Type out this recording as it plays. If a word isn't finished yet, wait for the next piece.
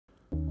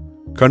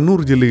കണ്ണൂർ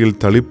ജില്ലയിൽ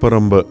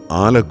തളിപ്പറമ്പ്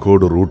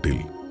ആലക്കോട് റൂട്ടിൽ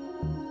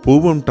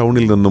പൂവം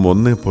ടൗണിൽ നിന്നും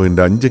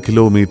 1.5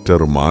 കിലോമീറ്റർ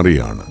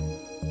മാറിയാണ്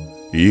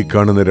ഈ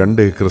കാണുന്ന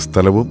 2 ഏക്കർ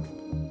സ്ഥലവും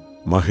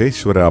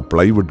മഹേശ്വര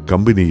പ്ലൈവുഡ്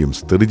കമ്പനിയും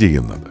സ്ഥിതി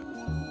ചെയ്യുന്നത്.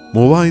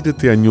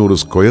 3500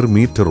 സ്ക്വയർ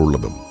മീറ്റർ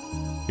ഉള്ളതും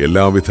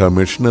എല്ലാവിധ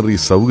മെഷീനറി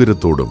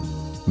സൗകര്യത്തോടും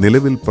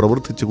നിലവിൽ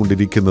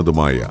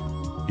പ്രവർത്തിച്ചുകൊണ്ടിരിക്കുന്നതുമായ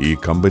ഈ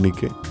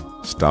കമ്പനിക്ക്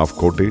staff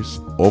quarters,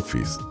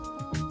 office,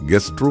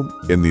 guest room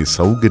എന്നീ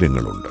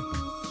സൗകര്യങ്ങളുണ്ട്.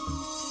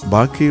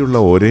 ബാക്കിയുള്ള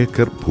 1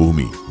 ഏക്കർ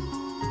ഭൂമി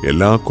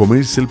എല്ലാ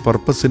കൊമേഴ്സ്യൽ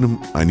പർപ്പസിനും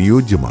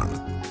അനുയോജ്യമാണ്.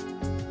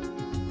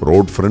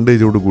 റോഡ്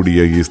ഫ്രണ്ടേജോടുകൂടിയ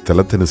ഈ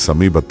സ്ഥലത്തിന്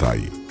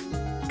സമീപത്തായി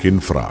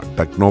KINFRA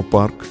techno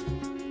park,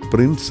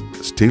 Prince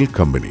steel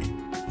company,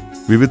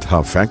 വിവിധ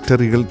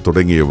ഫാക്ടറികൾ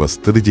തുടങ്ങിയവ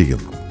സ്ഥിതി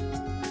ചെയ്യുന്നു.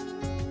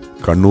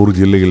 കണ്ണൂർ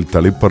ജില്ലയിൽ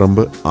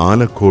തളിപ്പറമ്പ്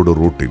ആലക്കോട്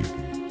റൂട്ടിൽ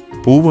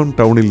പൂവം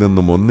ടൗണിൽ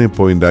നിന്നും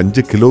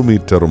 1.5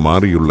 കിലോമീറ്റർ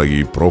മാറിയുള്ള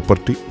ഈ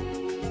പ്രോപ്പർട്ടി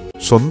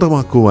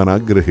സ്വന്തമാക്കുവാൻ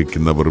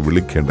ആഗ്രഹിക്കുന്നവർ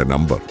വിളിക്കേണ്ട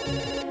നമ്പർ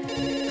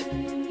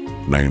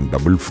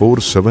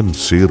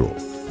 9447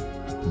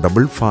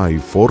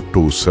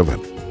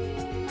 55427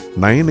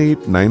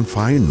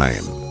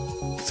 98959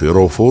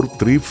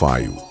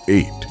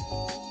 04358.